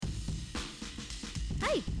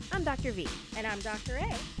Hi, I'm Dr. V. And I'm Dr.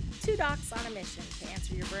 A, two docs on a mission to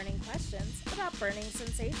answer your burning questions about burning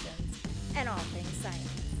sensations and all things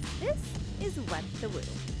science. This is What the Woo.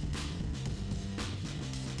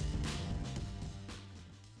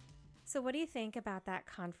 So what do you think about that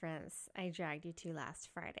conference I dragged you to last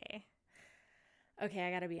Friday? Okay,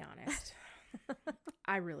 I gotta be honest.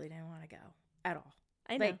 I really didn't want to go at all.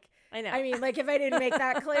 I know. I mean, if I didn't make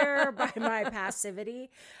that clear by my passivity.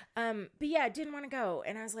 But yeah, I didn't want to go.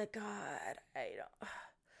 And I was like, God,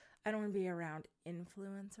 I don't want to be around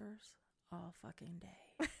influencers all fucking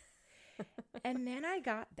day. And then I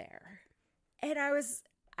got there and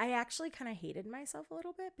I actually kind of hated myself a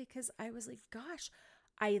little bit because I was like, gosh,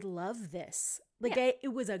 I love this.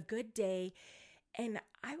 It was a good day. And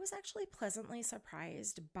I was actually pleasantly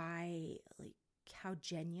surprised by how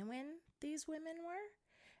genuine these women were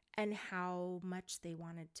and how much they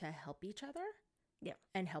wanted to help each other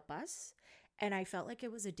and help us. And I felt like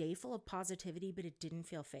it was a day full of positivity, but it didn't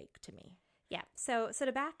feel fake to me. Yeah. So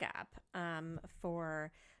to back up,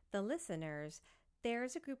 for the listeners,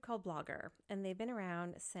 there's a group called Blogger, and they've been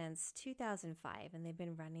around since 2005, and they've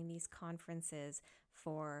been running these conferences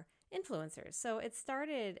for influencers. So it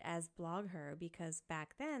started as Blog Her because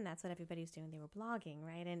back then that's what everybody was doing. They were blogging,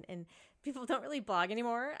 right? And people don't really blog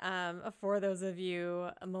anymore. For those of you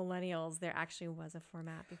millennials, there actually was a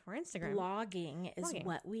format before Instagram. Blogging is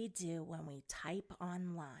what we do when we type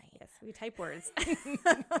online. Yes, we type words.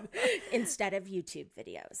 Instead of YouTube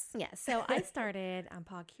videos. Yeah, so I started on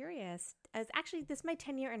Pod Curious. As actually, this is my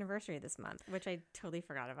 10-year anniversary this month, which I totally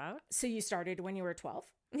forgot about. So you started when you were 12?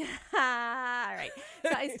 All right.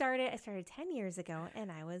 So I started 10 years ago, and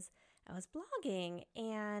I was blogging,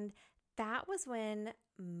 and that was when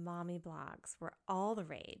mommy blogs were all the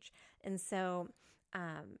rage. And so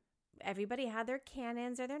everybody had their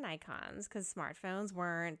Canons or their Nikons because smartphones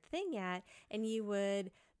weren't a thing yet, and you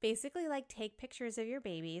would basically take pictures of your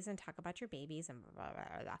babies and talk about your babies and blah, blah,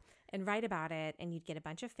 blah, blah, and write about it, and you'd get a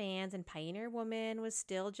bunch of fans. And Pioneer Woman was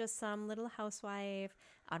still just some little housewife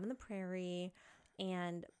out on the prairie.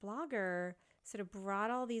 And Blogger sort of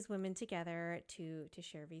brought all these women together to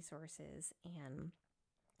share resources and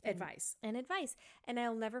advice. And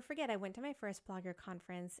I'll never forget, I went to my first Blogger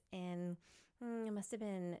conference in, it must have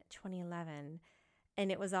been 2011.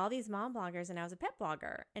 And it was all these mom bloggers, and I was a pet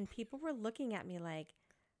blogger. And people were looking at me like,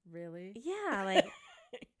 really? Yeah,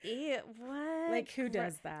 ew, what? Who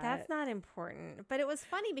does that? That's not important. But it was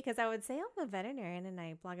funny because I would say, I'm a veterinarian and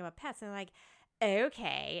I blog about pets. And they're like,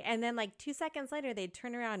 okay. And then 2 seconds later, they'd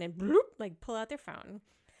turn around and bloop, pull out their phone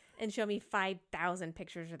and show me 5,000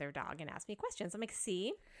 pictures of their dog and ask me questions. I'm like,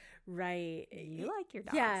 see? Right. You like your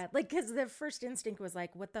dogs. Yeah. Because the first instinct was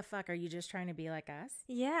what the fuck? Are you just trying to be like us?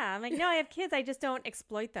 Yeah. I'm like, no, I have kids. I just don't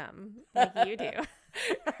exploit them like you do.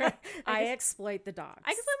 I exploit the dogs.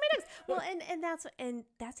 I exploit my dogs. Well, and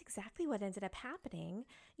that's exactly what ended up happening.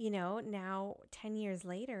 Now 10 years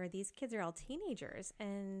later, these kids are all teenagers,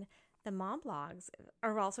 and the mom blogs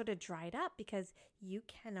are all sort of dried up because you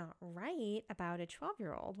cannot write about a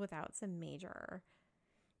 12-year-old without some major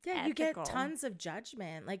ethical. You get tons of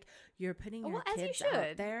judgment. You're putting your kids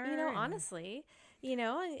out there. Honestly,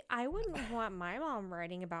 I wouldn't want my mom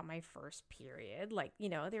writing about my first period. They're like,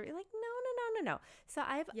 no. So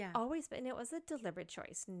I've always been, it was a deliberate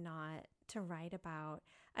choice not to write about.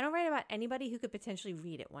 I don't write about anybody who could potentially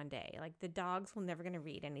read it one day. The dogs will never going to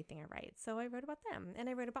read anything I write. So I wrote about them, and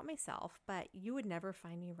I wrote about myself. But you would never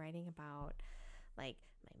find me writing about my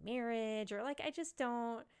marriage or I just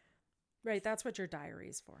don't. Right, that's what your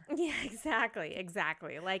diary's for. Yeah, exactly.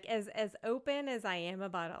 As open as I am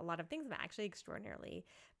about a lot of things, I'm actually extraordinarily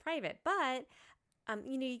private. But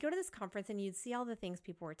you go to this conference and you'd see all the things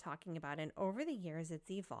people were talking about, and over the years, it's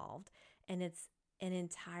evolved, and it's an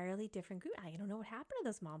entirely different group. I don't know what happened to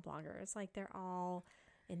those mom bloggers. They're all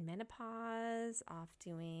in menopause, off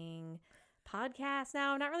doing podcasts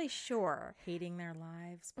now. I'm not really sure. Hating their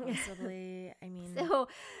lives, possibly. I mean, so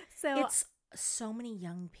it's so many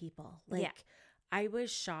young people. I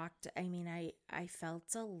was shocked. I mean, I felt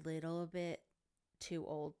a little bit too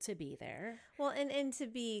old to be there. Well, and to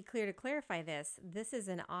be clear, to clarify this is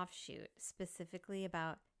an offshoot specifically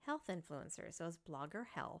about health influencers. So it's Blogger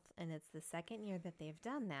Health, and it's the second year that they've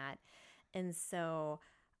done that. And so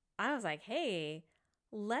I was like, hey,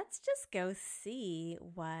 let's just go see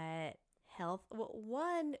what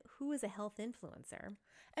who is a health influencer?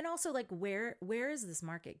 And also, where is this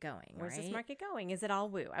market going? Where's this market going? Is it all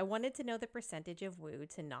woo? I wanted to know the percentage of woo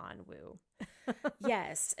to non-woo.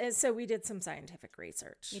 Yes. And so we did some scientific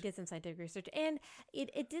research. And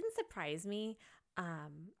it didn't surprise me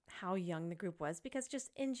how young the group was, because just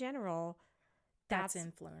in general, That's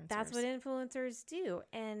influencers. That's what influencers do.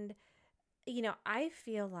 And, I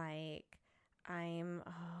feel like I'm,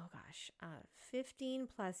 15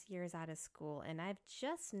 plus years out of school, and I've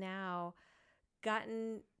just now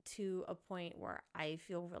gotten to a point where I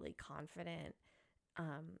feel really confident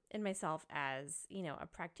in myself as, a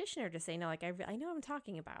practitioner to say, no, like, I know what I'm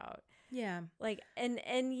talking about. Yeah. Like, and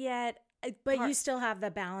yet. But you still have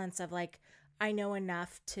the balance of like, I know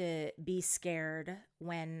enough to be scared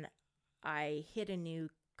when I hit a new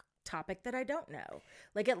topic that I don't know.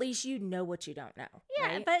 Like, at least you know what you don't know. Yeah,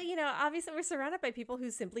 right? but obviously we're surrounded by people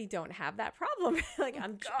who simply don't have that problem. Like,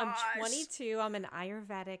 I'm 22, I'm an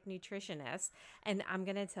Ayurvedic nutritionist, and I'm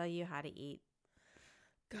going to tell you how to eat.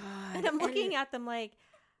 God. And I'm looking at them like,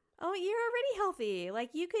 oh, you're already healthy.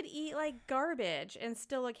 Like, you could eat like garbage and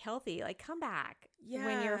still look healthy. Like, come back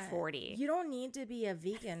when you're 40. You don't need to be a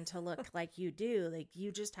vegan to look like you do. Like,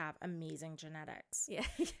 you just have amazing genetics. Yeah.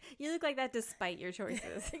 You look like that despite your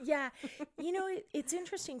choices. Yeah. It's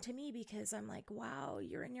interesting to me because I'm like, wow,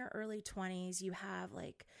 you're in your early 20s. You have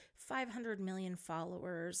like 500 million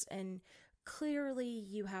followers, and clearly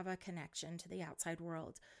you have a connection to the outside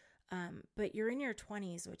world. But you're in your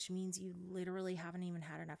 20s, which means you literally haven't even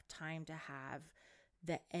had enough time to have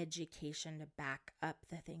the education to back up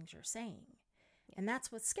the things you're saying. And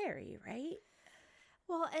that's what's scary, right?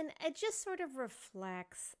 Well, and it just sort of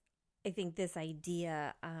reflects, I think, this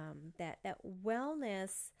idea that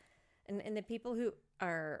wellness and the people who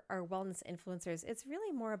are wellness influencers, it's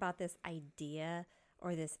really more about this idea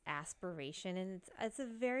or this aspiration. And it's a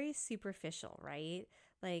very superficial, right?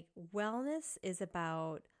 Like, wellness is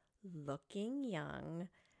about looking young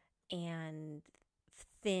and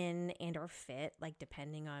thin and or fit, like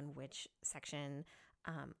depending on which section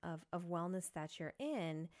of wellness that you're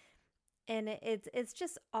in. And it's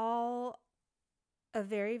just all a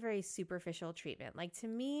very, very superficial treatment. Like, to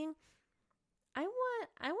me, I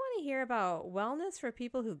want to hear about wellness for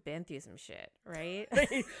people who've been through some shit, right?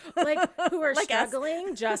 Like, who are like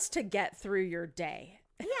struggling just to get through your day.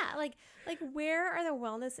 Yeah, like where are the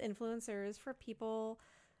wellness influencers for people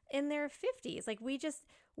in their 50s? Like,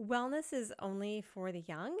 wellness is only for the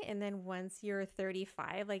young, and then once you're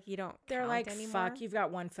 35, like, you don't They're count like, anymore. fuck, you've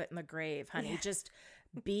got one foot in the grave, honey. Yeah. Just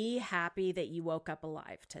be happy that you woke up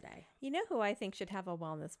alive today. You know who I think should have a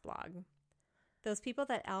wellness blog? Those people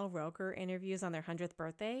that Al Roker interviews on their 100th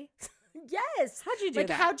birthday. Yes. How'd you do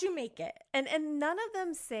that? How'd you make it? And none of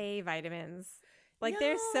them say vitamins. Like, No.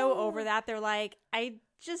 they're so over that. They're like, I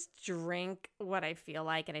just drink what I feel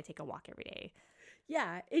like, and I take a walk every day.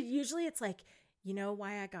 Yeah. It's like, you know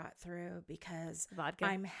why I got through? Because Vodka.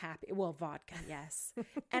 I'm happy. Well, vodka, yes.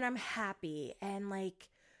 And I'm happy. And like,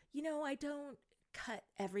 I don't cut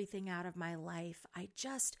everything out of my life. I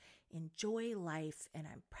just enjoy life, and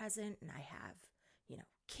I'm present, and I have,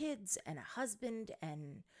 kids and a husband,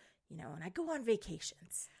 and, and I go on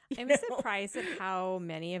vacations. I'm surprised at how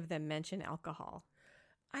many of them mention alcohol.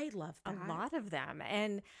 I love that. A lot of them.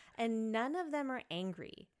 And none of them are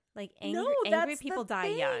angry. Like, angry that's people the die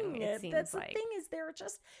thing. young, it seems That's like. the thing is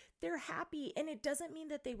they're happy. And it doesn't mean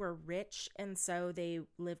that they were rich and so they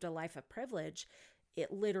lived a life of privilege.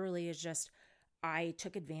 It literally is just, I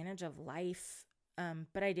took advantage of life,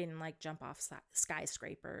 but I didn't like jump off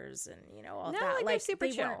skyscrapers and, all that. Like, they're super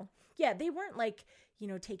chill. Yeah, they weren't like,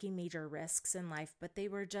 taking major risks in life, but they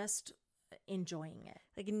were just enjoying it.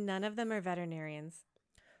 Like, none of them are veterinarians.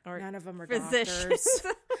 Or none of them are physicians.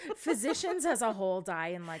 doctors. Physicians as a whole die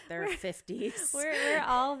in like their 50s. We're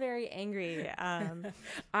all very angry.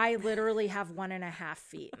 I literally have 1.5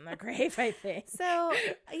 feet in the grave, I think. So,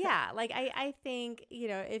 yeah, like I think,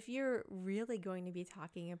 if you're really going to be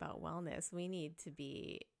talking about wellness, we need to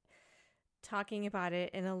be talking about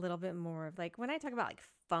it in a little bit more of like, when I talk about like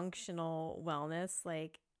functional wellness,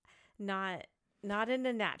 like not in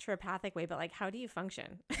a naturopathic way, but like, how do you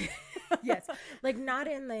function? Yes. Like, not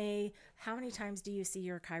in the, how many times do you see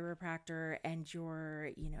your chiropractor and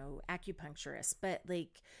your, acupuncturist, but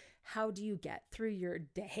like, how do you get through your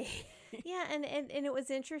day? Yeah. And it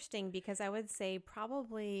was interesting because I would say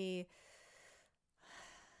probably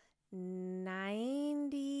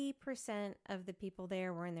 90% of the people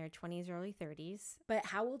there were in their 20s, early 30s. But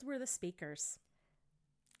how old were the speakers?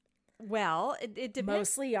 Well, it depends.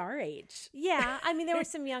 Mostly our age. Yeah. I mean, there were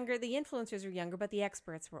some younger, the influencers were younger, but the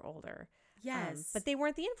experts were older. Yes. But they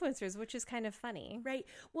weren't the influencers, which is kind of funny. Right.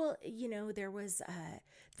 Well, there was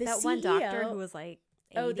the that CEO, one doctor who was like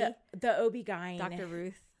 80, oh, the OB-GYN. Dr.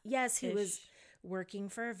 Ruth. Yes, who was working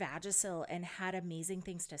for Vagisil and had amazing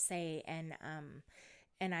things to say. And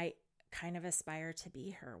I kind of aspire to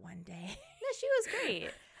be her one day. No, she was great.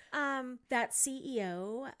 That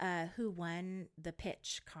CEO who won the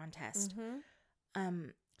pitch contest,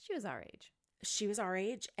 She was our age. She was our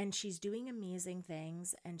age, and she's doing amazing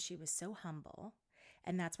things, and she was so humble.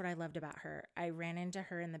 And that's what I loved about her. I ran into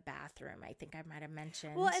her in the bathroom. I think I might have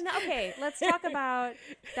mentioned. Well, and okay, let's talk about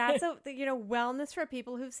that's wellness for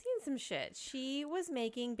people who've seen some shit. She was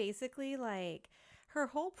making basically like her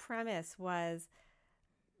whole premise was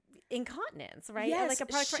incontinence, right? Yes, And like a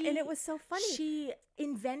product, and it was so funny. She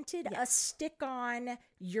invented a stick-on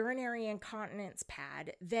urinary incontinence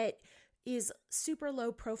pad that is super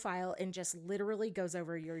low profile and just literally goes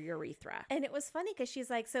over your urethra. And it was funny because she's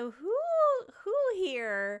like, so who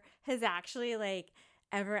here has actually like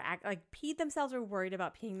ever peed themselves or worried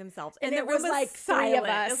about peeing themselves? And the it room was like silent. three of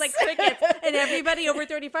us. It was like crickets. And everybody over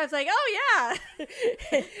 35 is like, oh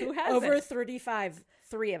yeah. Who has over it? 35,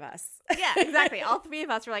 3 of us. Yeah, exactly. All 3 of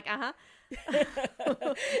us were like, uh-huh.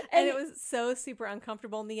 And it was so super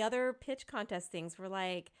uncomfortable. And the other pitch contest things were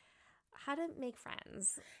like, how to make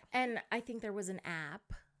friends. And I think there was an app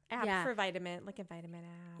For vitamin, like a vitamin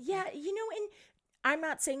app. Yeah, and I'm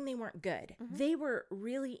not saying they weren't good. Mm-hmm. They were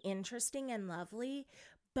really interesting and lovely,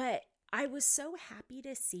 but I was so happy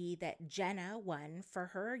to see that Jenna won for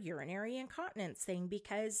her urinary incontinence thing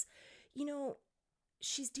because,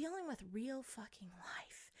 she's dealing with real fucking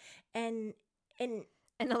life. And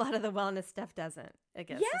a lot of the wellness stuff doesn't, I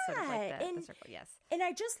guess. Yeah. Sort of like the circle, yes. And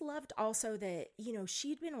I just loved also that,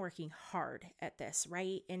 she'd been working hard at this,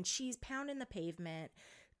 right? And she's pounding the pavement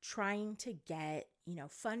trying to get,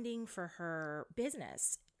 funding for her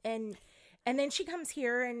business. And then she comes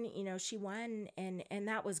here and, she won and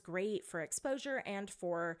that was great for exposure and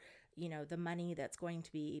for, the money that's going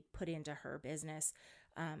to be put into her business.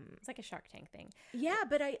 It's like a Shark Tank thing. Yeah,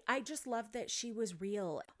 but I just love that she was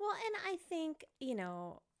real. Well, and I think,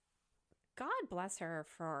 God bless her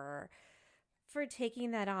for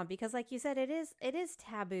taking that on because like you said, it is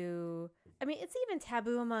taboo. I mean, it's even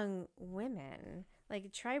taboo among women.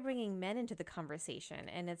 Like try bringing men into the conversation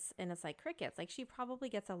and it's like crickets. Like she probably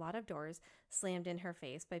gets a lot of doors slammed in her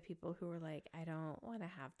face by people who are like, I don't want to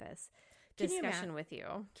have this discussion with you.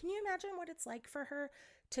 Can you imagine what it's like for her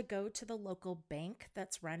to go to the local bank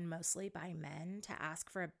that's run mostly by men to ask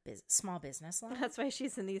for a small business loan? That's why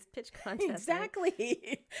she's in these pitch contests. Exactly.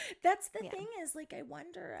 Right? That's the thing is like, I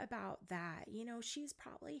wonder about that. She's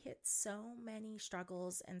probably hit so many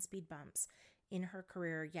struggles and speed bumps in her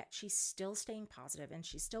career, yet she's still staying positive and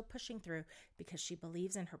she's still pushing through because she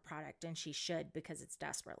believes in her product and she should because it's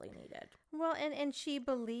desperately needed. Well, and she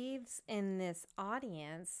believes in this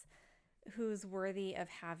audience who's worthy of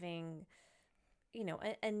having,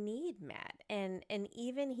 a need met. And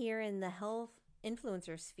even here in the health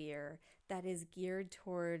influencer sphere that is geared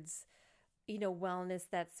towards, wellness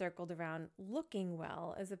that's circled around looking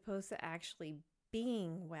well as opposed to actually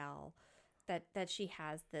being well, that she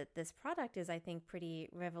has that this product is, I think, pretty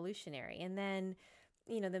revolutionary. And then,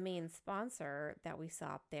 the main sponsor that we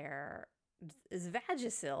saw up there is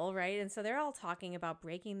Vagisil, right? And so they're all talking about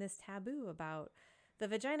breaking this taboo about the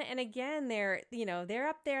vagina. And again, they're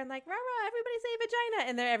up there and like, rah, rah, everybody say vagina.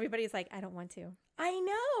 And everybody's like, I don't want to. I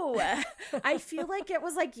know. I feel like it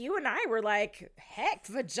was like you and I were like, heck,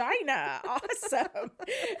 vagina. Awesome.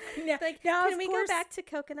 Now, can we go back to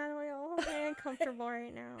coconut oil? I'm very uncomfortable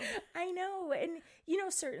right now. I know. And,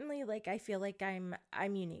 certainly like, I feel like I'm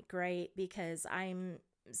unique, right? Because I'm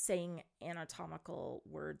saying anatomical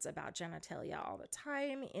words about genitalia all the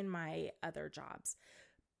time in my other jobs.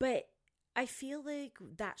 But I feel like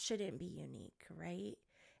that shouldn't be unique, right?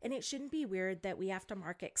 And it shouldn't be weird that we have to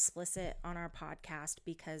mark explicit on our podcast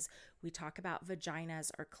because we talk about vaginas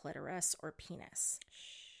or clitoris or penis.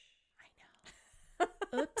 I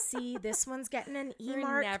know. Oopsie, this one's getting an E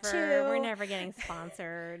mark too. We're never getting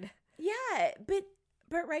sponsored. Yeah, but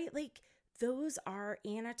right, like those are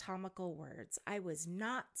anatomical words. I was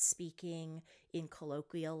not speaking in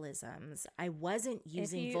colloquialisms. I wasn't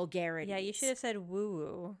using vulgarity. Yeah, you should have said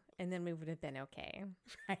woo-woo, and then we would have been okay.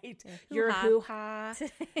 Right? Your hoo-ha.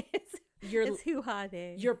 It's hoo-ha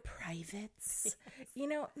day. Your privates.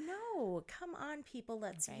 Yes. No, come on, people.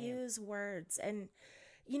 Let's use words. And,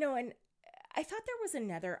 and I thought there was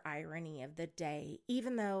another irony of the day,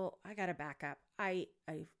 even though I got to back up. I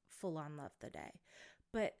full on love the day.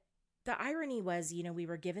 But the irony was, we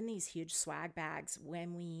were given these huge swag bags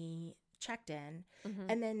when we checked in. Mm-hmm.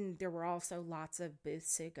 And then there were also lots of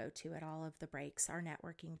booths to go to at all of the breaks, our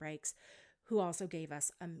networking breaks, who also gave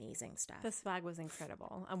us amazing stuff. The swag was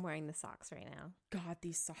incredible. I'm wearing the socks right now. God,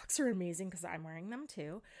 these socks are amazing because I'm wearing them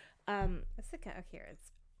too. Here,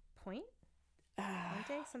 it's Point?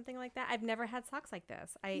 Point, something like that. I've never had socks like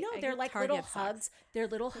this. They're like Target little socks. hugs. They're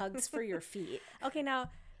little hugs for your feet. Okay, now,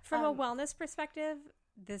 from a wellness perspective,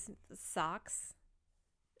 this socks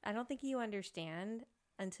I don't think you understand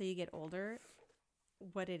until you get older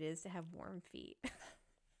what it is to have warm feet.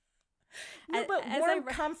 No, but As warm,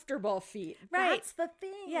 comfortable feet. Right. That's the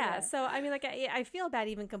thing. Yeah. So, I mean, like, I feel bad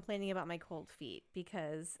even complaining about my cold feet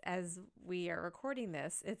because as we are recording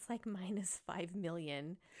this, it's like -5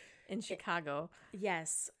 million in Chicago.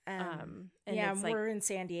 Yes. And yeah, it's like, we're in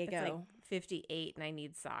San it's Diego. like 58 and I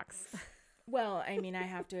need socks. Well, I mean, I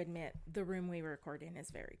have to admit, the room we record in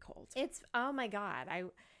is very cold. It's, oh my God. I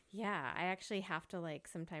actually have to like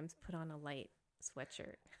sometimes put on a light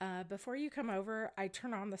sweatshirt. Before you come over, I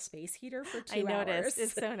turn on the space heater for 2 I noticed. hours.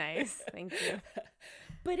 It's so nice. Thank you.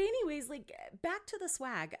 But anyways, like back to the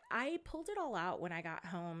swag. I pulled it all out when I got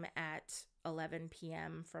home at 11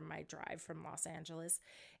 p.m. from my drive from Los Angeles.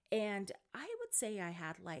 And I would say I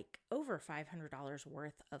had like over $500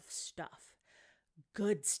 worth of stuff,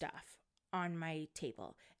 good stuff on my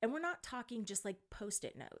table. And we're not talking just like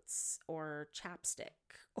Post-it notes or chapstick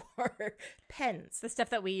or pens. The stuff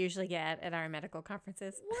that we usually get at our medical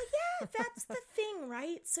conferences. Well, yeah, that's the thing,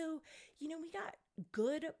 right? So, we got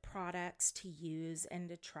good products to use and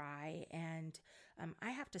to try. And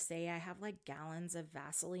I have to say, I have like gallons of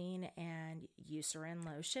Vaseline and Eucerin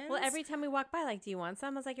lotions. Well, every time we walk by, like, do you want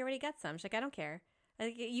some? I was like, you already got some. She's like, I don't care.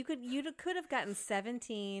 Like, you could have gotten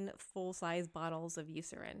 17 full-size bottles of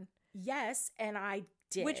Eucerin. Yes, and I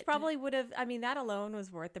did. Which probably would have, I mean, that alone was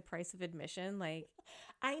worth the price of admission. Like,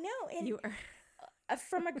 I know. And you are.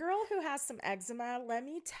 From a girl who has some eczema, let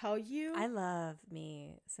me tell you. I love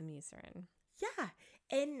me some Eucerin. Yeah.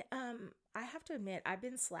 And I have to admit, I've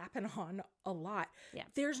been slapping on a lot. Yeah.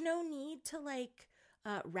 There's no need to like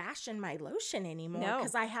ration my lotion anymore No.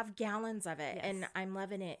 because I have gallons of it Yes. and I'm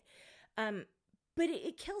loving it. But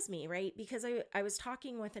it kills me, right? Because I was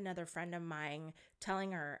talking with another friend of mine,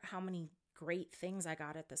 telling her how many great things I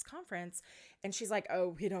got at this conference. And she's like, oh,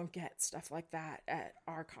 we don't get stuff like that at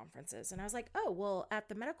our conferences. And I was like, oh, well, at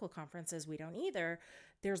the medical conferences, we don't either.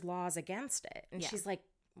 There's laws against it. And Yeah. she's like,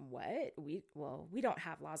 what? We don't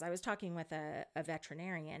have laws. I was talking with a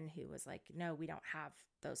veterinarian who was like, no, we don't have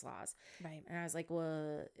those laws. Right. And I was like,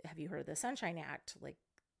 well, have you heard of the Sunshine Act? Like,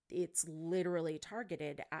 it's literally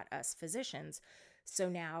targeted at us physicians. So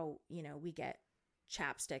now, we get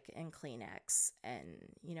chapstick and Kleenex.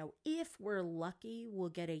 And, if we're lucky, we'll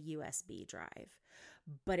get a USB drive.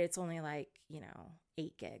 But it's only like,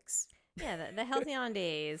 8 gigs. Yeah, the healthy on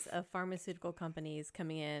days of pharmaceutical companies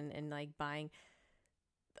coming in and like buying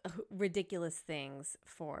ridiculous things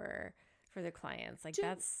for their clients. Like, Dude,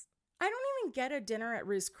 that's... I don't even get a dinner at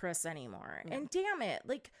Ruth's Chris anymore. No. And damn it,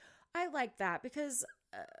 like, I like that because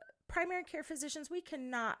primary care physicians, we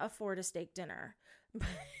cannot afford a steak dinner.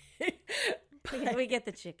 we get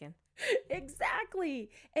the chicken. Exactly.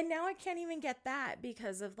 And now I can't even get that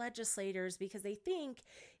because of legislators, because they think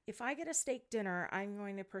if I get a steak dinner, I'm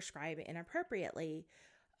going to prescribe inappropriately.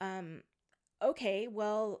 Okay,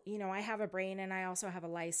 well, I have a brain and I also have a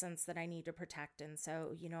license that I need to protect. And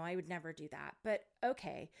so, I would never do that. But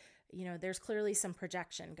okay, there's clearly some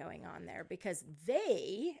projection going on there because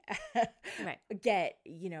they Right. get,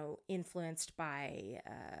 influenced by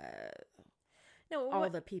all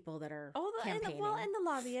the people that are campaigning. And the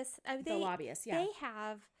lobbyists. The lobbyists, yeah. They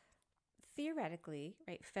have, theoretically,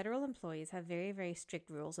 right, federal employees have very, very strict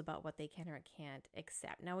rules about what they can or can't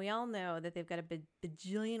accept. Now, we all know that they've got a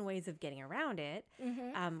bajillion ways of getting around it,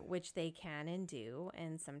 which they can and do,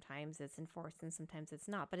 and sometimes it's enforced and sometimes it's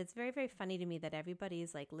not. But it's very, very funny to me that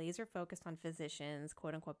everybody's like laser focused on physicians,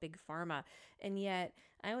 quote unquote, big pharma, and yet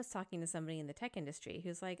I was talking to somebody in the tech industry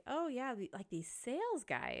who's like, oh yeah, like these sales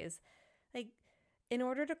guys, like, in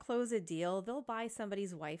order to close a deal, they'll buy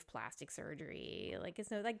somebody's wife plastic surgery. Like, it's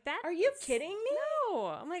no, like that. Are you kidding me? No.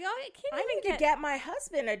 I'm like, oh, I can't I even need to get my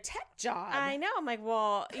husband a tech job. I know. I'm like,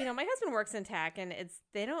 well, my husband works in tech and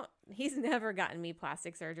he's never gotten me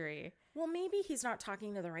plastic surgery. Well, maybe he's not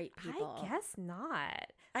talking to the right people. I guess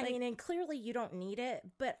not. I mean, and clearly you don't need it,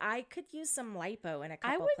 but I could use some lipo in a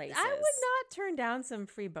couple places. I would not turn down some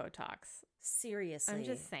free Botox. Seriously. I'm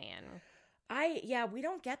just saying. We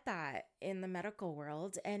don't get that in the medical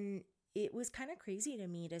world. And it was kind of crazy to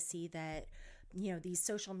me to see that, these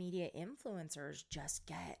social media influencers just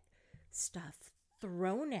get stuff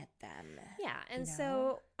thrown at them. Yeah. And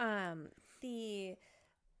so the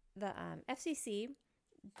FCC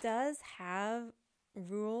does have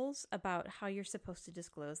rules about how you're supposed to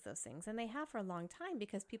disclose those things. And they have for a long time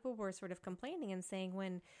because people were sort of complaining and saying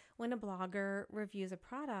when a blogger reviews a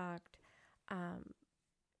product,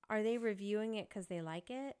 are they reviewing it because they like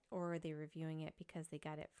it, or are they reviewing it because they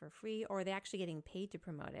got it for free, or are they actually getting paid to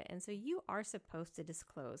promote it? And so you are supposed to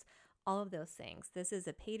disclose all of those things. This is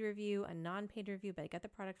a paid review, a non-paid review, but I got the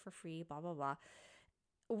product for free, blah, blah, blah.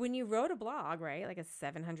 when you wrote a blog, right, like a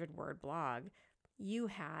 700-word blog, you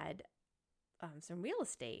had some real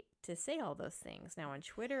estate to say all those things. Now on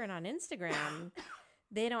Twitter and on Instagram,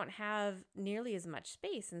 they don't have nearly as much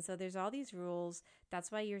space. And so there's all these rules.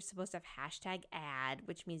 That's why you're supposed to have hashtag ad,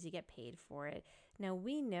 which means you get paid for it. Now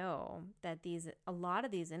we know that a lot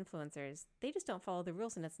of these influencers, they just don't follow the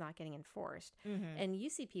rules and it's not getting enforced. And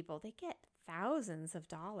you see people, they get thousands of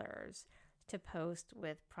dollars to post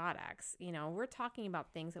with products. We're talking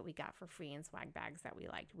about things that we got for free in swag bags that we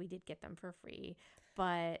liked. We did get them for free.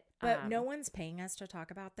 But no one's paying us to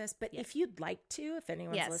talk about this. But yes. If you'd like to, if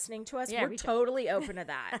anyone's Yes. listening to us, Yeah, we're totally open to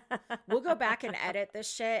that. We'll go back and edit this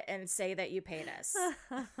shit and say that you paid us.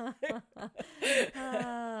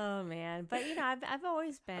 Oh man. But I've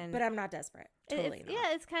always been, But I'm not desperate. Totally not.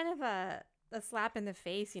 Yeah, it's kind of a slap in the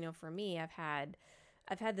face, for me. I've had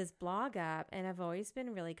this blog up and I've always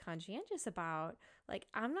been really conscientious about, like,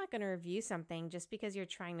 I'm not going to review something just because you're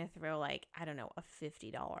trying to throw, like, I don't know, a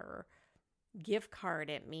 $50 gift card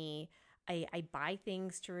at me. I buy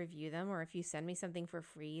things to review them, or if you send me something for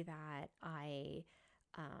free that I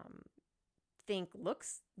think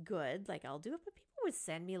looks good, like, I'll do it. But people would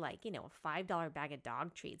send me, like, a $5 bag of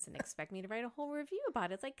dog treats and expect me to write a whole review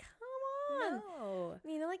about it. It's like, come on.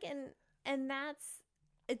 No. Like, and that's,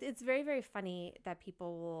 it's very, very funny that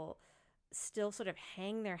people will still sort of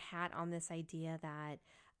hang their hat on this idea that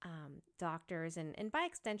doctors and by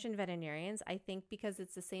extension veterinarians, I think because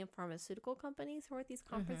it's the same pharmaceutical companies who are at these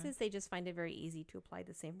conferences, they just find it very easy to apply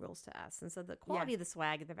the same rules to us. And so the quality of the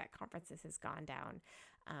swag at the vet conferences has gone down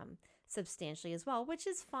substantially as well, which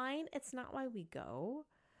is fine. It's not why we go.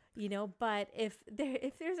 But if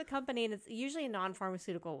there's a company, and it's usually a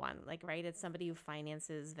non-pharmaceutical one, like, right, it's somebody who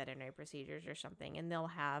finances veterinary procedures or something, and they'll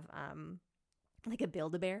have like a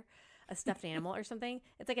Build-A-Bear, a stuffed animal or something.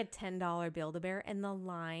 It's like a $10 Build-A-Bear, and the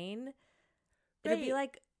line, it'll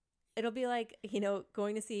be like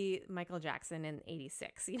going to see Michael Jackson in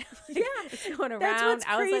 '86. Yeah, it's going that's around what's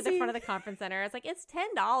outside the crazy. front of the conference center. It's like, it's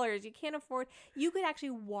 $10. You can't afford. You could actually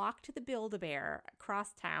walk to the Build-A-Bear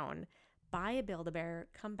across town, buy a Build-A-Bear,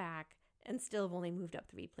 come back, and still have only moved up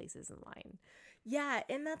 3 places in line. Yeah,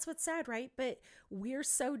 and that's what's sad, right? But we're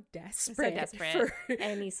so desperate, For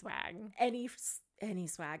any swag. Any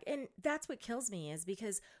swag. And that's what kills me, is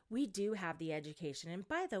because we do have the education. And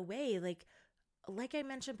by the way, like I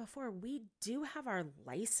mentioned before, we do have our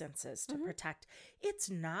licenses to protect. It's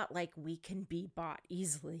not like we can be bought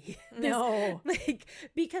easily. No.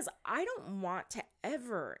 Because I don't want to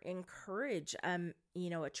ever encourage a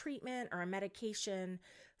treatment or a medication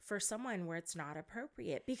for someone where it's not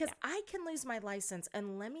appropriate, because I can lose my license,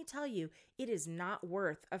 and let me tell you, it is not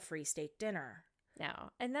worth a free steak dinner. No.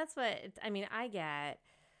 And that's what I get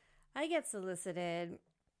solicited,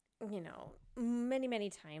 many, many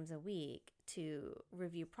times a week to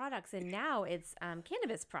review products, and now it's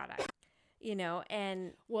cannabis products.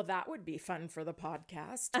 And Well, that would be fun for the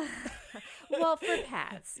podcast. well, for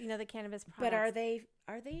pets, the cannabis products. But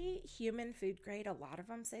are they human food grade? A lot of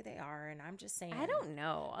them say they are, and I'm just saying. I don't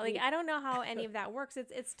know. I don't know how any of that works.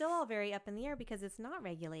 It's still all very up in the air because it's not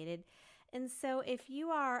regulated. And so if you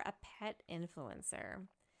are a pet influencer,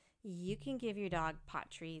 you can give your dog pot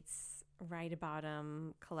treats, write about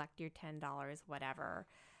them, collect your $10, whatever.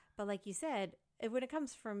 But like you said, when it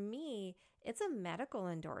comes from me, it's a medical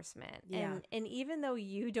endorsement. Yeah. And even though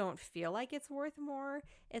you don't feel like it's worth more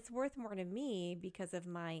to me because of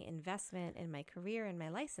my investment in my career and my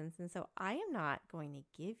license. And so I am not going to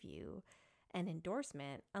give you an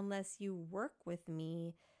endorsement unless you work with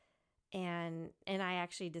me and I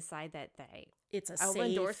actually decide that I'll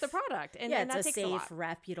endorse the product. And it's that a takes safe, a lot.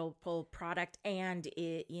 reputable product, and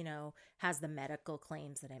it, has the medical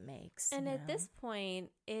claims that it makes. And at this point,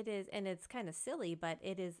 it is, and it's kind of silly, but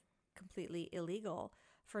it is completely illegal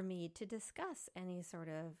for me to discuss any sort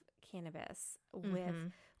of cannabis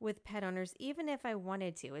with pet owners, even if I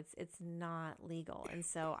wanted to. It's not legal, and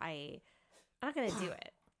so I'm not going to do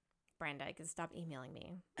it. Brenda, I can stop emailing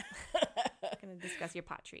me. I'm going to discuss your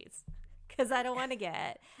pot treats because I don't want to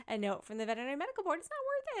get a note from the veterinary medical board. It's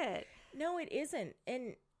not worth it. No, it isn't.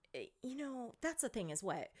 And that's the thing, is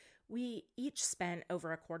what we each spent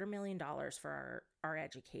over $250,000 for our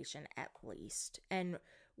education, at least, and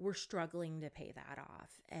we're struggling to pay that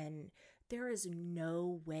off. And there is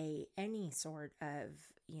no way any sort of,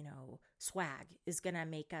 swag is going to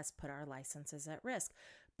make us put our licenses at risk.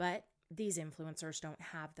 But these influencers don't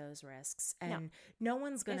have those risks, and no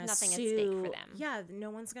one's going to sue. There's nothing at stake for them. Yeah, no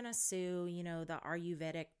one's going to sue, the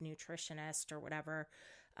Ayurvedic nutritionist or whatever,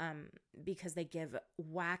 because they give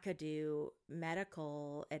wackadoo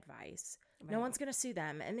medical advice. No one's going to sue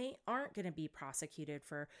them, and they aren't going to be prosecuted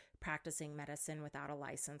for practicing medicine without a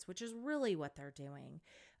license, which is really what they're doing.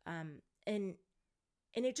 And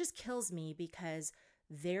it just kills me because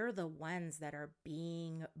they're the ones that are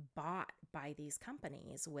being bought by these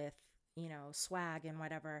companies with, swag and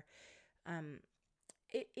whatever.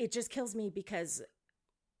 It just kills me because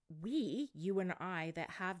you and I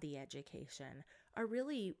that have the education are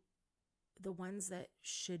really the ones that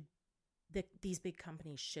these big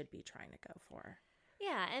companies should be trying to go for.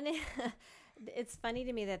 Yeah, and it's funny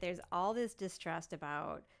to me that there's all this distrust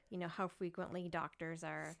about, how frequently doctors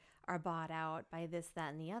are bought out by this,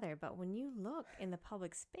 that, and the other. But when you look in the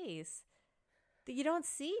public space, you don't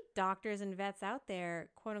see doctors and vets out there,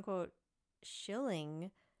 quote unquote, shilling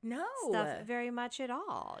stuff very much at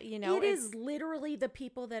all. It is literally the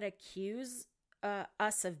people that accuse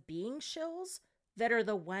us of being shills that are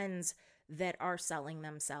the ones that are selling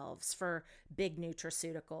themselves for big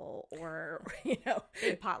nutraceutical or,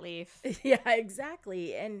 big pot leaf. Yeah,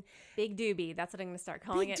 exactly. And big doobie. That's what I'm going to start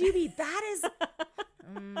calling big it. Doobie. That is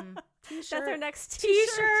t-shirt. That's our next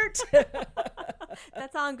t-shirt.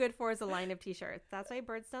 That's all I'm good for is a line of t-shirts. That's why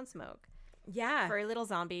birds don't smoke. Yeah. Furry little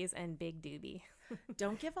zombies and big doobie.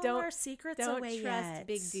 Don't give all our secrets away yet. Don't trust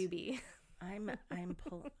big doobie. I'm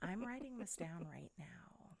writing this down right now.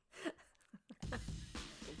 Oh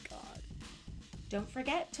God. Don't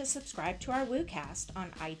forget to subscribe to our WooCast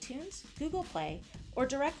on iTunes, Google Play, or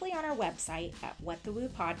directly on our website at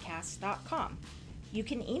whatthewoopodcast.com. You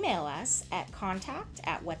can email us at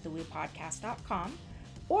contact@whatthewoopodcast.com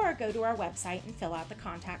or go to our website and fill out the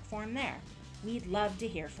contact form there. We'd love to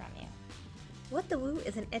hear from you. What the Woo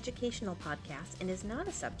is an educational podcast and is not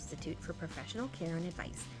a substitute for professional care and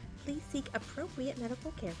advice. Please seek appropriate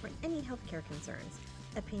medical care for any healthcare concerns.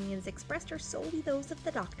 Opinions expressed are solely those of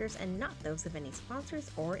the doctors and not those of any sponsors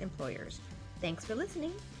or employers. Thanks for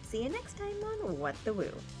listening. See you next time on What the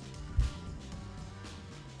Woo.